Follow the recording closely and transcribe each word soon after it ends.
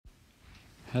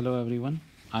Hello everyone,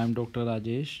 I am Dr.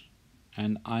 Rajesh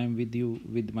and I am with you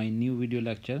with my new video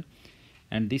lecture,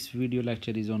 and this video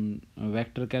lecture is on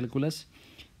vector calculus.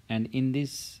 And in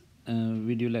this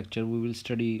video lecture we will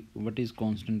study what is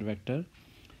constant vector.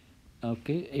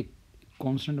 Okay, a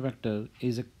constant vector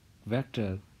is a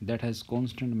vector that has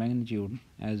constant magnitude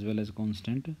as well as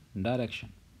constant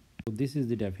direction. So this is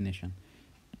the definition: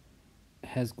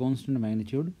 has constant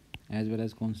magnitude as well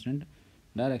as constant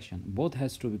direction. Both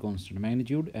has to be constant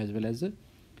magnitude as well as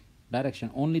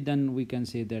direction. Only then we can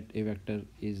say that a vector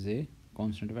is a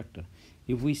constant vector.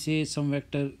 If we say some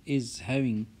vector is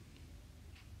having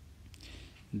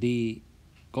the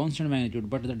constant magnitude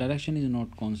but the direction is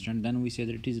not constant, then we say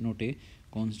that it is not a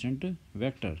constant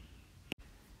vector.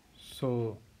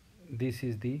 So this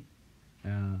is the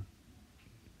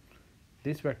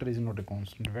this vector is not a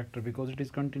constant vector because it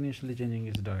is continuously changing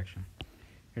its direction.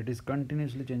 It is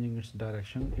continuously changing its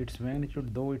direction. Its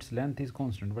magnitude, though its length is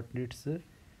constant, but its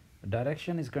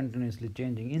direction is continuously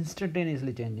changing,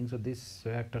 instantaneously changing. So this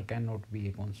vector cannot be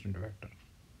a constant vector.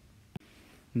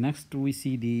 Next we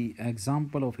see the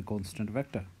example of a constant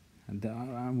vector.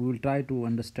 We will try to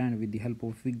understand with the help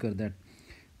of figure that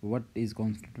what is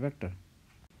constant vector.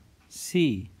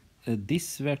 See,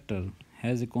 this vector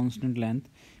has a constant length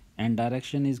and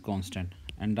direction is constant,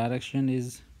 and direction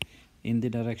is in the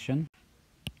direction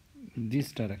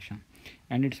this direction,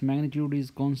 and its magnitude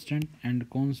is constant, and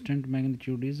constant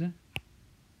magnitude is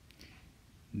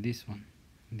this one.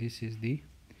 This is the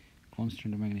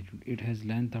constant magnitude. It has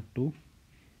length up to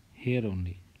here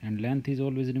only, and length is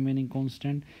always remaining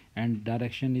constant and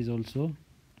direction is also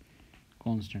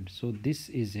constant. So this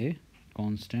is a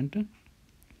constant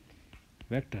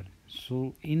vector.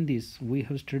 So in this we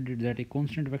have studied that a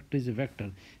constant vector is a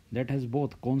vector that has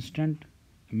both constant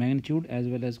magnitude as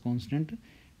well as constant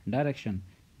direction.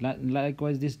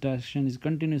 Likewise, this direction is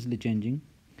continuously changing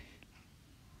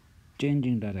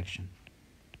direction,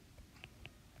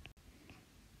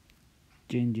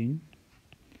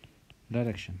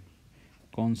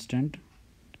 constant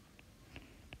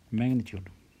magnitude.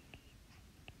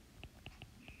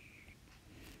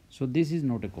 So this is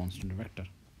not a constant vector.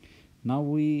 Now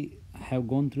we have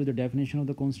gone through the definition of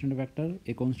the constant vector.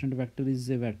 A constant vector is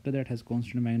a vector that has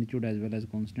constant magnitude as well as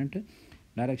constant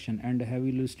direction, and have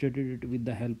illustrated it with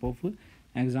the help of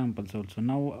examples also.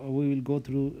 Now we will go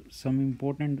through some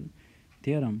important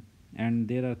theorem, and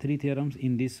there are 3 theorems.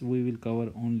 In this we will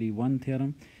cover only one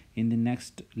theorem. In the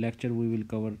next lecture we will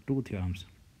cover 2 theorems.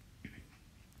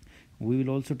 We will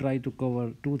also try to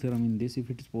cover 2 theorems in this if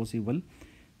it is possible.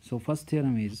 So first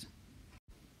theorem is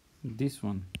this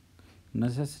one: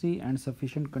 necessary and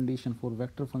sufficient condition for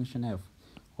vector function f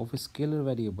of a scalar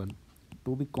variable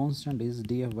to be constant is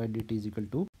df by dt is equal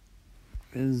to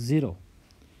 0.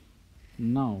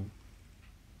 Now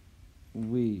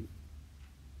we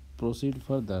proceed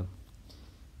further.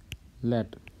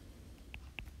 Let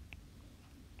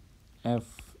f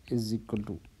is equal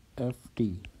to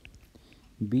ft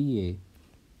be a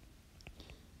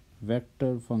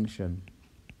vector function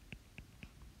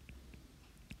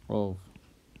of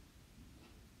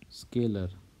scalar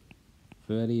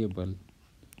variable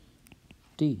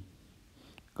t.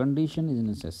 Condition is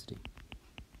necessary.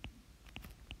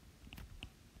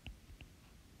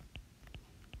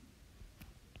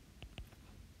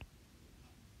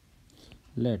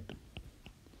 Let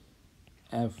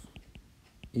f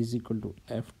is equal to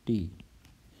ft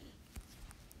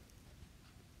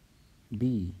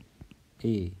be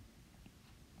a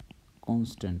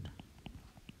constant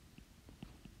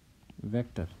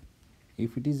vector.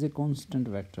 If it is a constant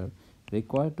vector,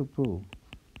 required to prove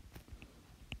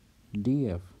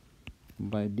df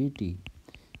by dt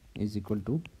is equal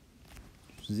to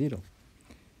 0.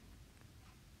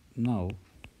 Now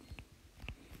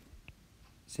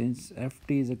since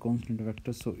ft is a constant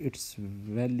vector, so its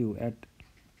value at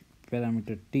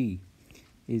parameter t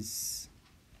is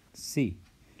c,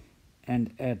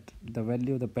 and at the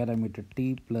value of the parameter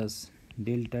t plus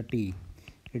delta t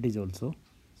it is also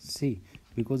c,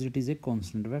 because it is a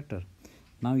constant vector.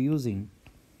 Now using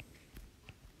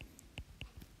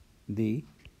the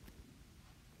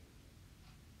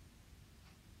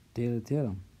Taylor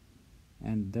theorem,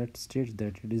 and that states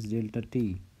that it is delta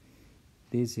t,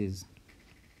 this is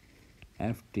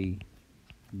ft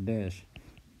dash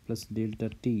plus delta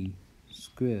t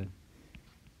square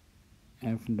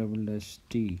f double dash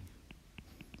t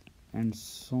and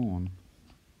so on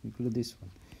equal to this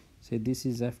one. Say this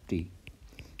is ft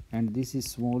and this is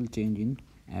small change in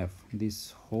f.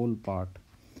 This whole part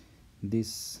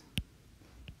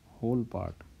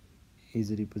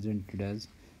is represented as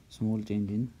small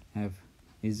change in f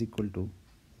is equal to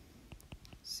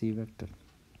c vector.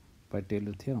 by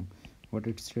Taylor theorem. What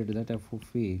it states that f of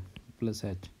a plus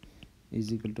h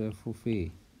is equal to f of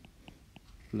a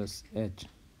plus h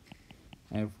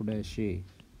f dash a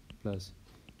plus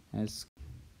s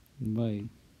by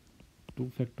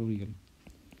 2 factorial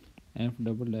f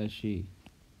double dash a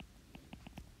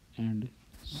and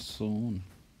so on.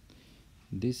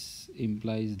 This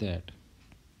implies that,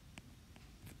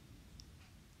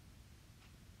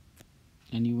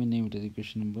 and you may name it as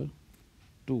equation number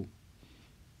 2.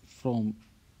 From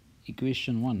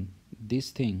equation 1, this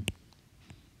thing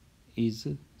is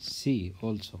C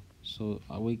also, so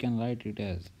we can write it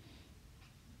as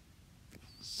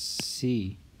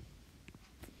C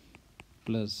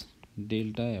plus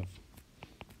delta f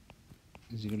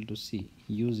is equal to C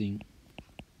using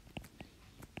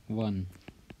 1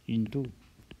 in 2,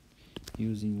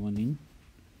 using 1 in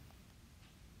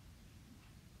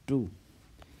 2.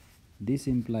 This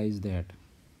implies that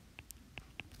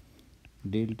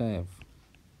delta f,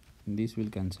 this will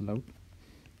cancel out,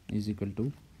 is equal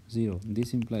to 0.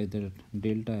 This implies that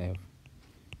delta f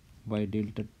by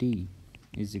delta t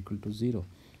is equal to 0,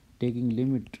 taking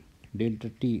limit delta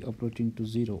t approaching to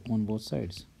 0 on both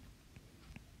sides.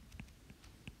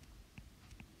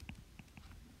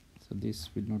 So this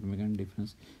will not make any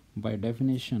difference. By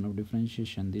definition of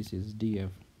differentiation, this is df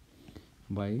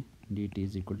by dt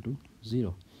is equal to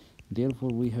 0. Therefore,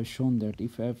 we have shown that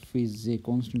if f is a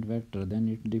constant vector, then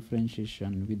its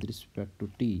differentiation with respect to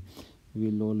t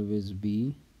will always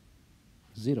be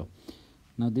 0.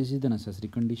 Now this is the necessary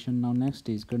condition. Now next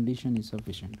is condition is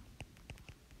sufficient.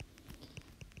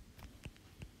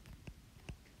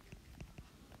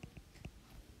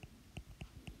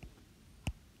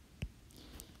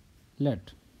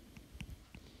 Let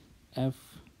f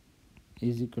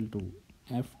is equal to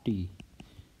ft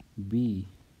be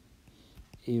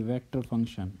a vector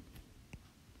function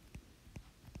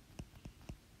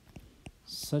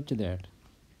such that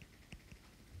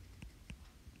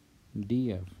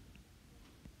df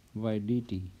by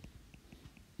dt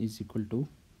is equal to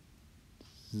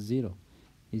 0,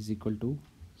 is equal to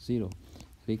 0.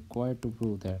 Required to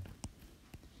prove that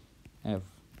f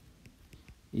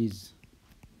is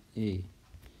a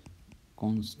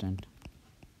constant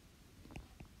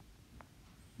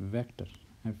vector.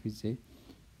 F is a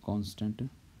constant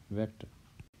vector.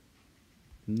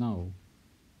 Now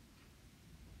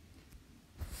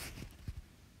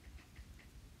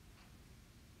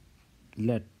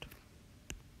let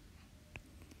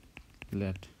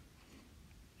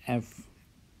f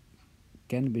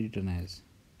can be written as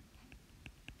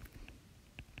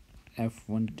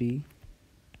f1t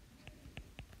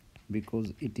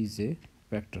because it is a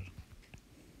vector,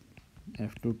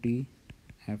 f2t,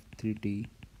 f3t,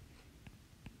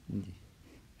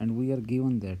 and we are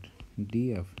given that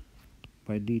df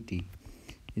by dt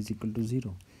is equal to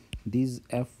 0. These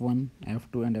f1,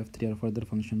 f2 and f3 are further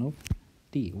function of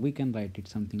t. We can write it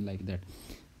something like that.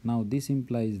 Now this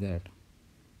implies that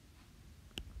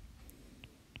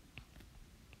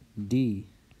d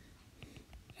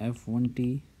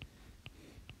f1t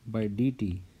by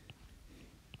dt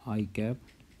I cap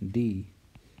d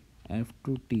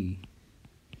f2t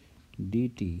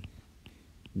dt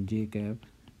j cap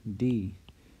d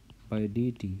by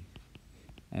dt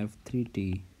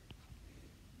f3t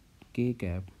k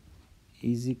cap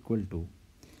is equal to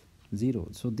 0.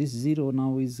 So this 0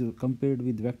 now is compared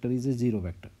with vector is a 0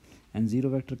 vector, and 0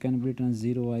 vector can be written as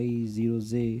 0 I 0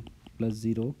 j plus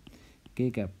 0 k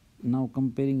cap. Now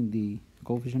comparing the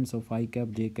coefficients of I cap,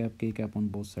 j cap, k cap on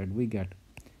both sides, we get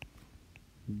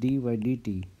d by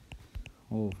dt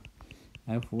of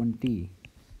f1t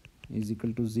is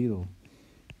equal to 0,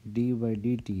 d by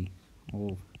dt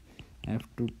of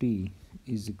f2t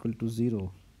is equal to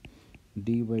 0,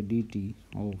 d by dt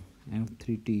of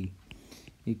f3t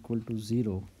equal to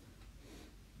 0.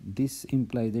 This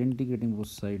implies the integrating both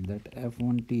sides that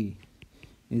f1t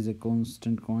is a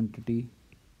constant quantity,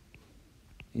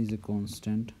 is a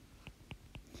constant,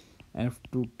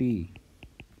 f2t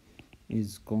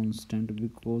is constant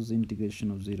because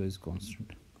integration of 0 is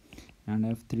constant, and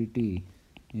f3t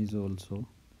is also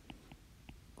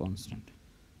constant.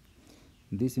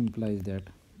 This implies that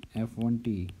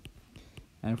f1t,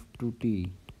 f2t,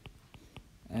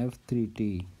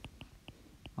 f3t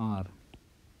are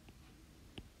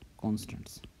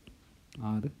constants,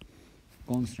 are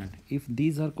constant. If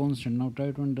these are constant, now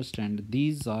try to understand,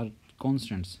 these are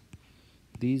constants,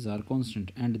 these are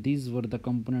constant, and these were the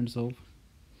components of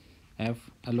f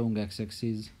along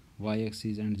x-axis,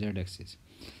 y-axis and z-axis.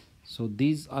 So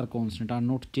these are constant, are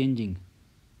not changing.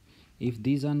 If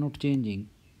these are not changing,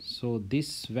 so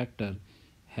this vector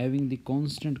having the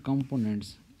constant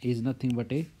components is nothing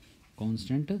but a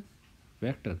constant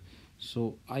vector.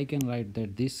 So I can write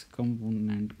that this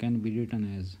component can be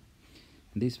written as,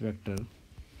 this vector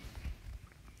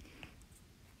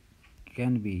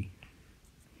can be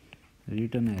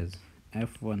written as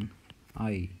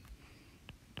f1i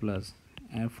plus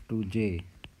f2j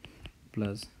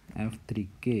plus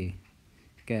f3k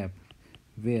cap,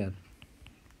 where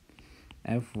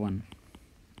f1,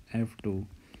 f2,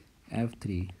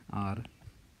 f3 are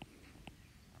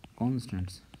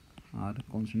constants.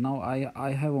 Now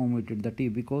I have omitted the t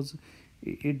because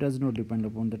it does not depend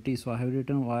upon the t, so I have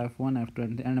written f1,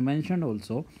 f2, and mentioned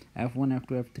also f1,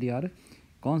 f2, f3 are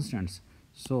constants.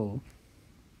 So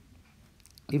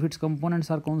if its components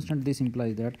are constant, this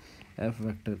implies that f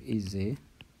vector is a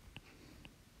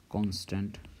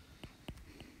constant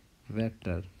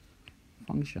vector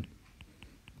function.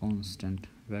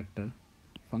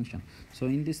 So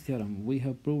in this theorem we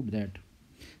have proved that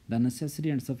the necessary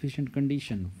and sufficient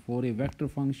condition for a vector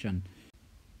function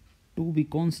to be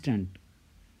constant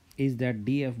is that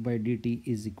df by dt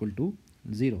is equal to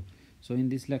 0. So in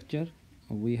this lecture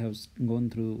we have gone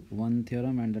through one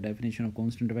theorem and the definition of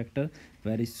constant vector.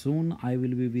 Very soon I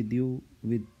will be with you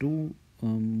with two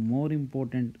more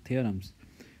important theorems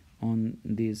on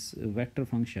this vector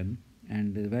function,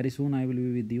 and very soon I will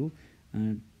be with you.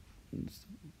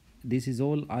 This is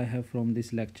all I have from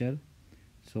this lecture.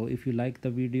 So if you like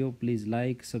the video, please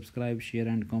like, subscribe, share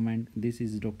and comment. This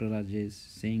is Dr. Rajesh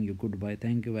saying you goodbye.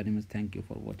 Thank you very much. Thank you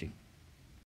for watching.